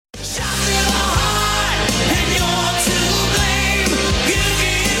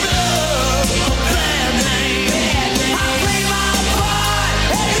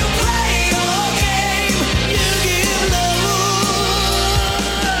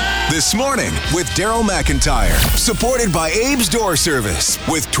This Morning with Daryl McIntyre. Supported by Abe's Door Service.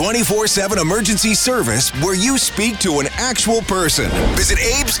 With 24/7 emergency service where you speak to an actual person. Visit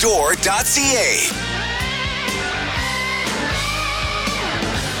abesdoor.ca.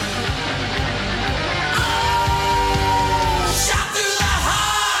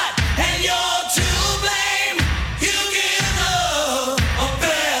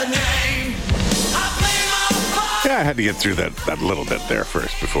 I had to get through that little bit there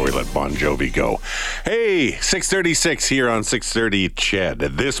first before we let Bon Jovi go. Hey, 6:36 here on 6:30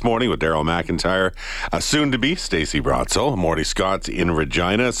 Ched. This morning with Daryl McIntyre, soon to be Stacey Brotzel, Morty Scott's in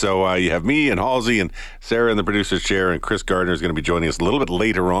Regina. So you have me and Halsey and Sarah in the producer's chair, and Chris Gardner is going to be joining us a little bit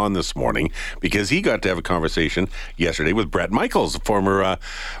later on this morning because he got to have a conversation yesterday with Bret Michaels, former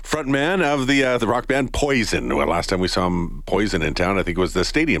frontman of the rock band Poison. Well, last time we saw him Poison in town, I think it was the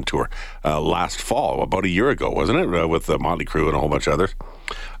stadium tour last fall, about a year ago, wasn't it? With the Motley Crue and a whole bunch of others.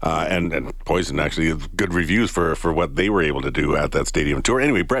 And Poison actually good reviews for what they were able to do at that stadium tour.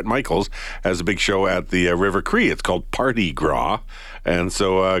 Anyway, Bret Michaels has a big show at the River Cree. It's called Party Gras. And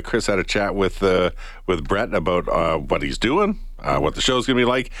so Chris had a chat with Bret about what he's doing, what the show's going to be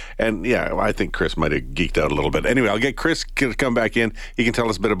like. And yeah, I think Chris might have geeked out a little bit. Anyway, I'll get Chris to come back in. He can tell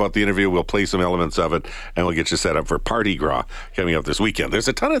us a bit about the interview. We'll play some elements of it, and we'll get you set up for Party Gras coming up this weekend. There's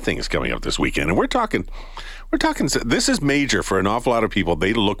a ton of things coming up this weekend, and we're talking, this is major for an awful lot of people.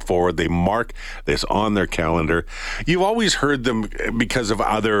 They look forward, they mark this on their calendar. You've always heard them because of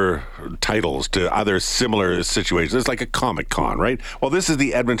other titles to other similar situations. It's like a Comic Con, right? Well, this is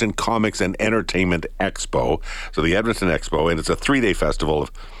the Edmonton Comics and Entertainment Expo. So the Edmonton Expo, and it's a 3-day festival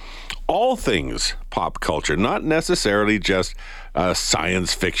of all things pop culture, not necessarily just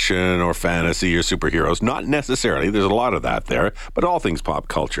science fiction or fantasy or superheroes. Not necessarily. There's a lot of that there, but all things pop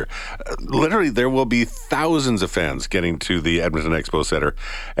culture. Literally, there will be thousands of fans getting to the Edmonton Expo Centre,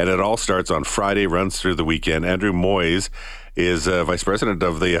 and it all starts on Friday, runs through the weekend. Andrew Moyes is Vice President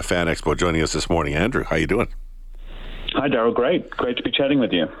of the Fan Expo, joining us this morning. Andrew, how you doing? Hi, Daryl. Great to be chatting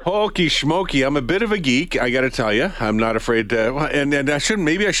with you. Hokey schmokey. I'm a bit of a geek, I got to tell you. I'm not afraid to, and I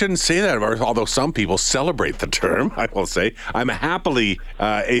shouldn't say that, although some people celebrate the term, I will say. I'm happily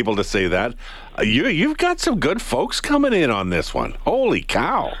able to say that. You've got some good folks coming in on this one. Holy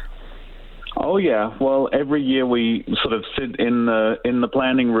cow. Oh, yeah. Well, every year we sort of sit in the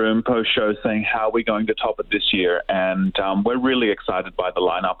planning room post-show saying, how are we going to top it this year? And we're really excited by the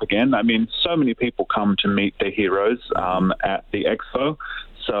lineup again. I mean, so many people come to meet their heroes at the Expo.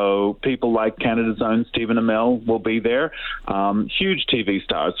 So people like Canada's own Stephen Amell will be there. Huge TV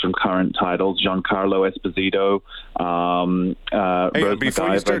stars from current titles, Giancarlo Esposito, Rose before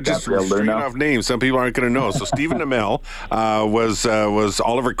McIver, you start just Gabriel reading Luna. off names, some people aren't going to know. So Stephen Amell was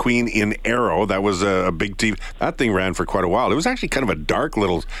Oliver Queen in Arrow. That was a big TV. That thing ran for quite a while. It was actually kind of a dark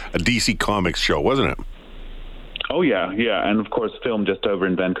little DC Comics show, wasn't it? Oh, yeah. And, of course, filmed just over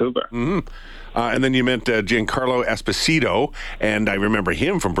in Vancouver. Mm-hmm. And then you meant Giancarlo Esposito, and I remember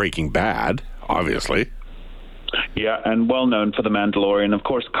him from Breaking Bad, obviously. Yeah, and well known for The Mandalorian. Of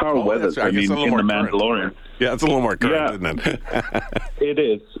course, Carl Weathers, in The Mandalorian. Yeah, it's a little more current, isn't it? It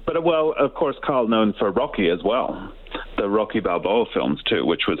is. But, well, of course, Carl known for Rocky as well. The Rocky Balboa films, too,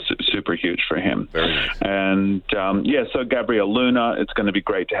 which was super huge for him. Very nice. And, so Gabriel Luna, it's going to be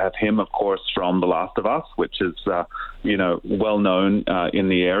great to have him, of course, from The Last of Us, which is, well known in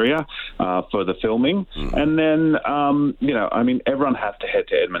the area for the filming. Mm-hmm. And then, everyone has to head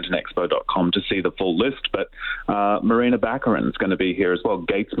to edmontonexpo.com to see the full list, but Marina Baccarin is going to be here as well.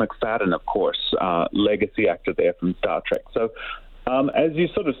 Gates McFadden, of course, legacy actor there from Star Trek. So, as you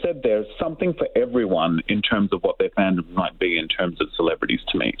sort of said, there's something for everyone in terms of what their fandom might be in terms of celebrities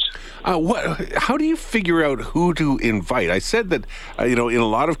to meet. How do you figure out who to invite? I said that, in a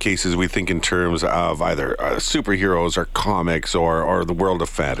lot of cases we think in terms of either superheroes or comics or the world of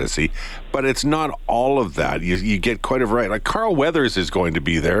fantasy, but it's not all of that. You get quite a variety. Like Carl Weathers is going to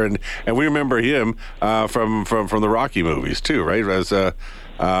be there, and we remember him from the Rocky movies too, right?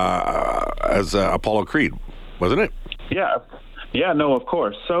 As Apollo Creed, wasn't it? Yeah. Yeah, no, of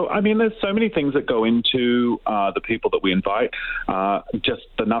course. So, there's so many things that go into the people that we invite. Just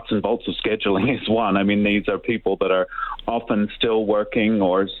the nuts and bolts of scheduling is one. These are people that are often still working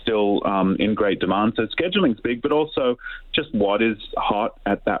or still in great demand. So scheduling's big, but also just what is hot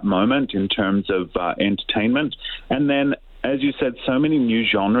at that moment in terms of entertainment. And then, as you said, so many new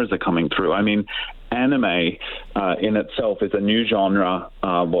genres are coming through. anime in itself is a new genre.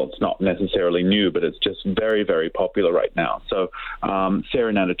 Well, it's not necessarily new, but it's just very, very popular right now. So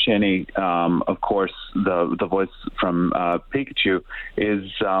Sarah Natacheni, of course, the voice from Pikachu,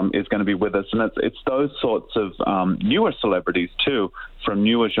 is going to be with us, and it's those sorts of newer celebrities too, from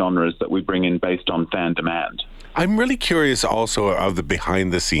newer genres that we bring in based on fan demand. I'm really curious also of the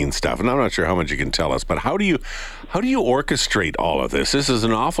behind the scenes stuff, and I'm not sure how much you can tell us, but how do you orchestrate all of this? This is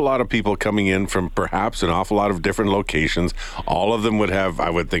an awful lot of people coming in from perhaps an awful lot of different locations. All of them would have, I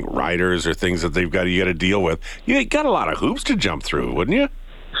would think, writers or things that you got to deal with. You got a lot of hoops to jump through, wouldn't you?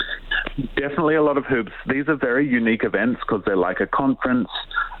 Definitely a lot of hoops. These are very unique events because they're like a conference,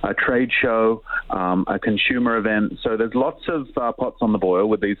 a trade show, a consumer event. So there's lots of pots on the boil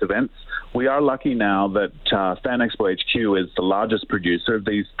with these events. We are lucky now that Fan Expo HQ is the largest producer of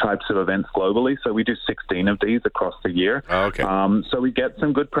these types of events globally. So we do 16 of these across the year. Oh, okay. So we get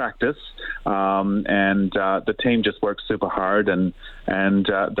some good practice, and the team just works super hard. And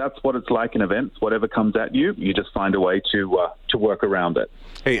that's what it's like in events. Whatever comes at you, you just find a way to work around it.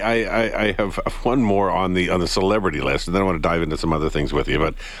 Hey, I have one more on the celebrity list, and then I want to dive into some other things with you.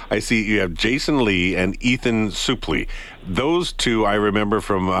 But I see you have Jason Lee and Ethan Suplee. Those two I remember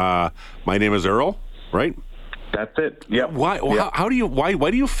from My Name Is Earl, right? That's it. Yeah. Why? Yep. How do you? Why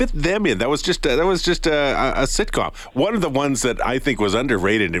do you fit them in? That was just a sitcom. One of the ones that I think was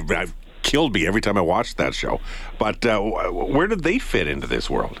underrated. It killed me every time I watched that show. But where did they fit into this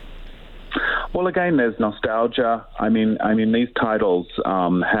world? Well, again, there's nostalgia. I mean, these titles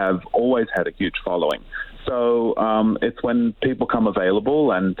have always had a huge following. So it's when people come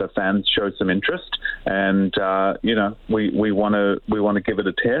available and the fans show some interest, and we want to give it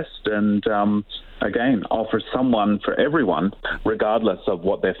a test, and again, offer someone for everyone, regardless of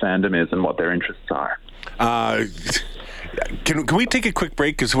what their fandom is and what their interests are. Can we take a quick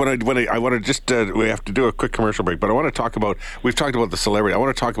break? Because I want to just we have to do a quick commercial break. But I want to talk about, we've talked about the celebrity. I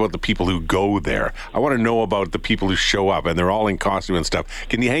want to talk about the people who go there. I want to know about the people who show up, and they're all in costume and stuff.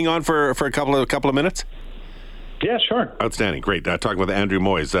 Can you hang on for a couple of minutes? Yeah, sure. Outstanding. Great. Talking with Andrew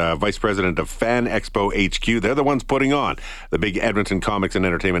Moyes, Vice President of Fan Expo HQ. They're the ones putting on the big Edmonton Comics and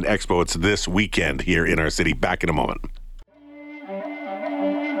Entertainment Expo. It's this weekend here in our city. Back in a moment.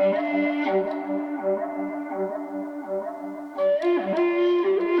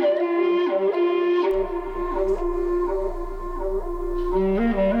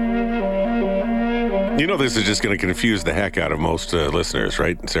 You know this is just going to confuse the heck out of most listeners,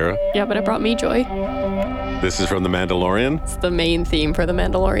 right, Sarah? Yeah, but it brought me joy. This is from The Mandalorian? It's the main theme for The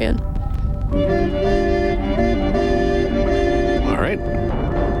Mandalorian. All right.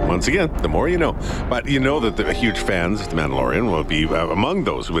 Once again, the more you know. But you know that the huge fans of The Mandalorian will be among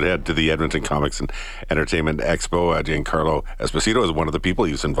those who would head to the Edmonton Comics and Entertainment Expo. Giancarlo Esposito is one of the people.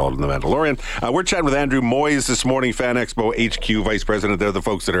 He's involved in The Mandalorian. We're chatting with Andrew Moyes this morning, Fan Expo HQ Vice President. They're the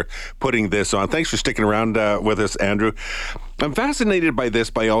folks that are putting this on. Thanks for sticking around with us, Andrew. I'm fascinated by this,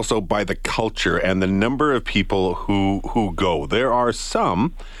 by the culture and the number of people who go. There are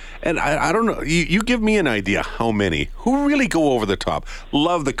some, and I don't know, you give me an idea how many who really go over the top,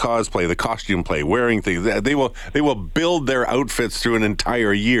 love the cosplay, the costume play, wearing things. They will build their outfits through an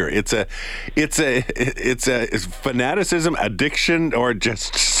entire year. It's fanaticism, addiction, or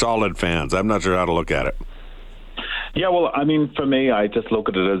just solid fans. I'm not sure how to look at it. Yeah, well, I mean, for me, I just look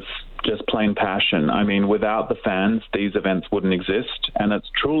at it as just plain passion. I mean, without the fans, these events wouldn't exist. And it's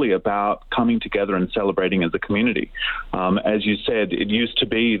truly about coming together and celebrating as a community. As you said, it used to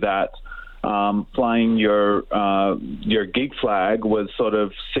be that flying your geek flag was sort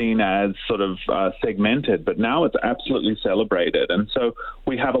of seen as sort of segmented, but now it's absolutely celebrated. And so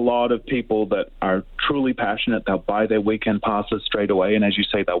we have a lot of people that are truly passionate. They'll buy their weekend passes straight away, and as you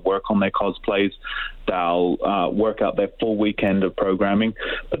say, they'll work on their cosplays. They'll work out their full weekend of programming.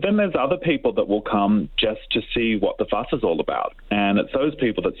 But then there's other people that will come just to see what the fuss is all about. And it's those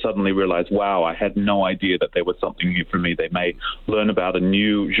people that suddenly realize, wow, I had no idea that there was something new for me. They may learn about a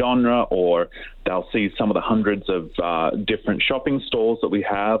new genre, or they'll see some of the hundreds of different shopping stalls that we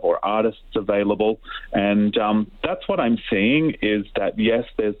have or artists available. And that's what I'm seeing, is that, yes,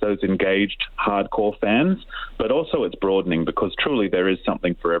 there's those engaged hardcore fans, but also it's broadening, because truly there is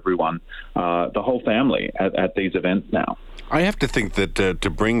something for everyone, the whole family at these events now. I have to think that to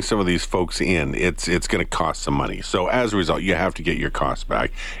bring some of these folks in, it's going to cost some money. So as a result, you have to get your costs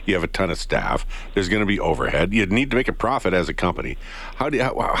back. You have a ton of staff. There's going to be overhead. You need to make a profit as a company. How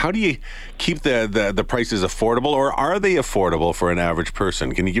do you keep the prices affordable, or are they affordable for an average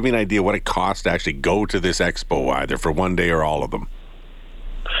person? Can you give me an idea what it costs to actually go to this expo, either for one day or all of them?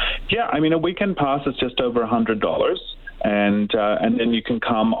 Yeah, I mean, a weekend pass is just over $100. and then you can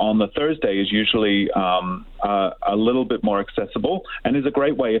come on the Thursday is usually a little bit more accessible and is a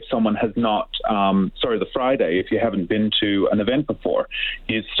great way if someone has not, the Friday, if you haven't been to an event before,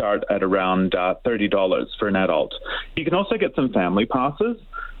 you start at around $30 for an adult. You can also get some family passes,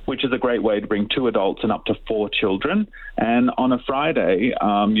 which is a great way to bring 2 adults and up to 4 children. And on a Friday,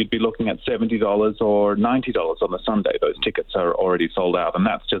 you'd be looking at $70 or $90 on the Sunday. Those tickets are already sold out. And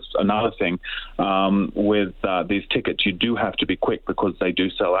that's just another thing with these tickets. You do have to be quick because they do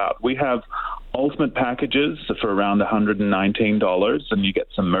sell out. We have ultimate packages for around $119, and you get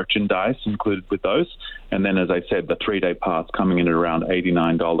some merchandise included with those. And then, as I said, the 3-day pass coming in at around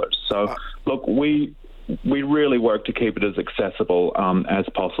 $89. So, look, we really work to keep it as accessible as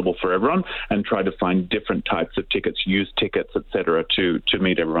possible for everyone and try to find different types of tickets, used tickets, etc., to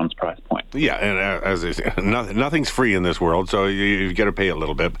meet everyone's price point. Yeah, and as I say, nothing's free in this world, so you got to pay a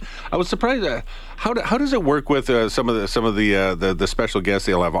little bit. I was surprised. How does it work with some of the special guests?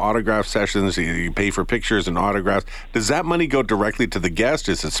 They'll have autograph sessions. You pay for pictures and autographs. Does that money go directly to the guest?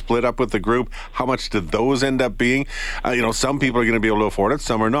 Is it split up with the group? How much do those end up being? Some people are going to be able to afford it,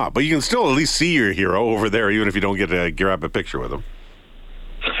 some are not. But you can still at least see your hero over there, even if you don't get to grab a picture with them.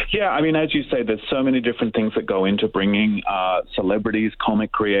 Yeah, I mean, as you say, there's so many different things that go into bringing celebrities,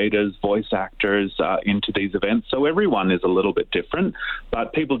 comic creators, voice actors into these events. So everyone is a little bit different,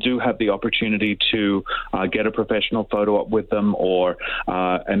 but people do have the opportunity to get a professional photo op with them,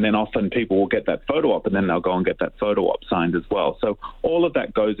 and then often people will get that photo op and then they'll go and get that photo op signed as well. So all of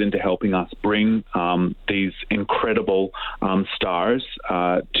that goes into helping us bring these incredible stars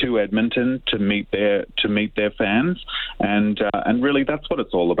to Edmonton to meet their fans, and really that's what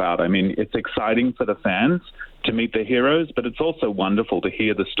it's all about. I mean, it's exciting for the fans to meet their heroes, but it's also wonderful to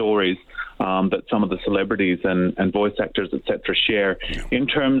hear the stories that some of the celebrities and voice actors, etc., share in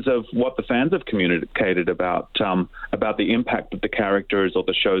terms of what the fans have communicated about the impact that the characters or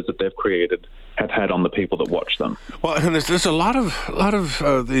the shows that they've created have had on the people that watch them. Well, and there's a lot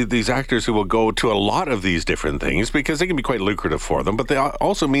of these actors who will go to a lot of these different things because they can be quite lucrative for them, but they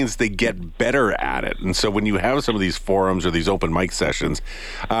also means they get better at it. And so when you have some of these forums or these open mic sessions,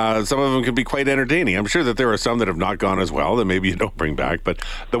 some of them can be quite entertaining. I'm sure that there are some that have not gone as well that maybe you don't bring back, but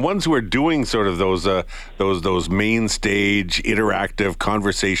the ones who are doing sort of those main stage interactive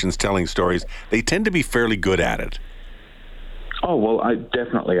conversations, telling stories, they tend to be fairly good at it. Oh, well,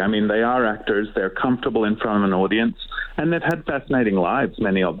 definitely. I mean, they are actors. They're comfortable in front of an audience, and they've had fascinating lives,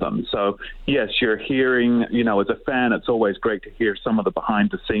 many of them. So, yes, you're hearing, as a fan, it's always great to hear some of the behind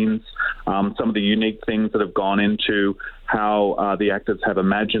the scenes, some of the unique things that have gone into how the actors have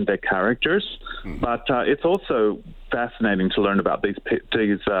imagined their characters. But it's also fascinating to learn about these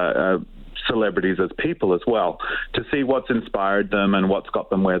celebrities as people as well, to see what's inspired them and what's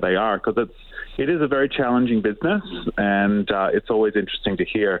got them where they are, because it is a very challenging business, and it's always interesting to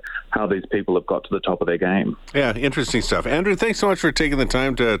hear how these people have got to the top of their game. Yeah, interesting stuff. Andrew, thanks so much for taking the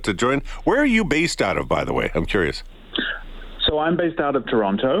time to join. Where are you based out of, by the way? I'm curious. So I'm based out of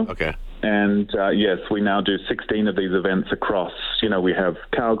Toronto. Okay. And yes, we now do 16 of these events across. We have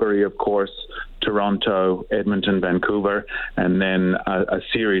Calgary, of course, Toronto, Edmonton, Vancouver, and then a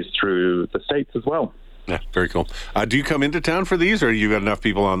series through the States as well. Yeah, very cool. Do you come into town for these, or you got enough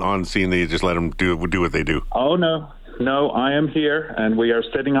people on scene that you just let them do what they do? Oh, no, I am here, and we are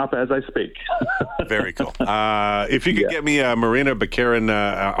setting up as I speak. Very cool. If you could get me a Marina Bakarin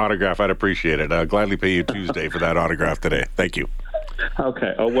autograph, I'd appreciate it. I'll gladly pay you Tuesday for that autograph today. Thank you.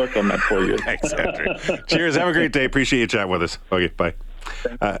 Okay, I'll work on that for you. Thanks, Andrew. Cheers. Have a great day. Appreciate you chatting with us. Okay, bye.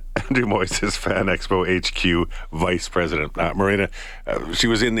 Andrew Moyes is Fan Expo HQ Vice President. Marina, she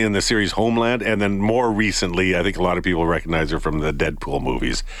was in the series Homeland, and then more recently, I think a lot of people recognize her from the Deadpool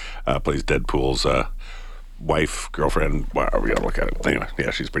movies. Plays Deadpool's wife, girlfriend, whatever we gotta look at it. Anyway, yeah,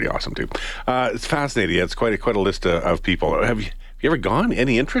 she's pretty awesome too. It's fascinating. It's quite a list of people. Have you ever gone?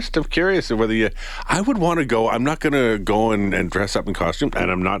 Any interest? I'm curious whether I would want to go. I'm not going to go and dress up in costume, and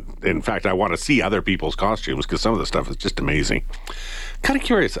I'm not. In fact, I want to see other people's costumes because some of the stuff is just amazing. Kind of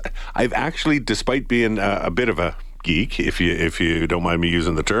curious. I've actually, despite being a bit of a geek, if you don't mind me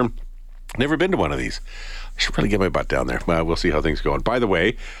using the term, never been to one of these. I should really get my butt down there. We'll see how things go. And by the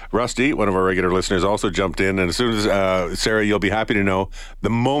way, Rusty, one of our regular listeners, also jumped in. And as soon as, Sarah, you'll be happy to know, the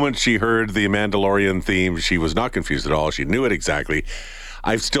moment she heard the Mandalorian theme, she was not confused at all. She knew it exactly.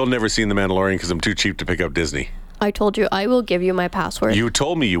 I've still never seen The Mandalorian because I'm too cheap to pick up Disney. I told you I will give you my password. You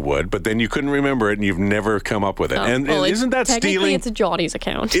told me you would, but then you couldn't remember it, and you've never come up with it. Oh, and isn't that technically stealing? It's Johnny's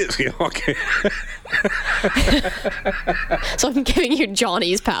account. Okay. So I'm giving you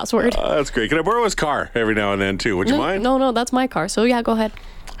Johnny's password. That's great. Can I borrow his car every now and then, too? Would you mind? No, that's my car. So yeah, go ahead.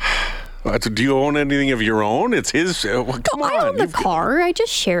 Do you own anything of your own? It's his. Come on. I own the car. I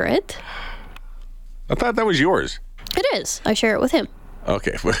just share it. I thought that was yours. It is. I share it with him.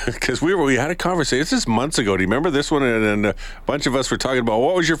 Okay, because we had a conversation. This is months ago. Do you remember this one? And a bunch of us were talking about,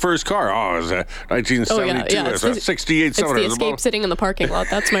 what was your first car? Oh, it was a 1972. Yeah. It was a 68 It's Summer. the Escape sitting in the parking lot.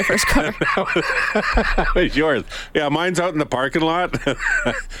 That's my first car. That was yours. Yeah, mine's out in the parking lot.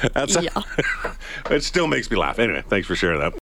 It still makes me laugh. Anyway, thanks for sharing that.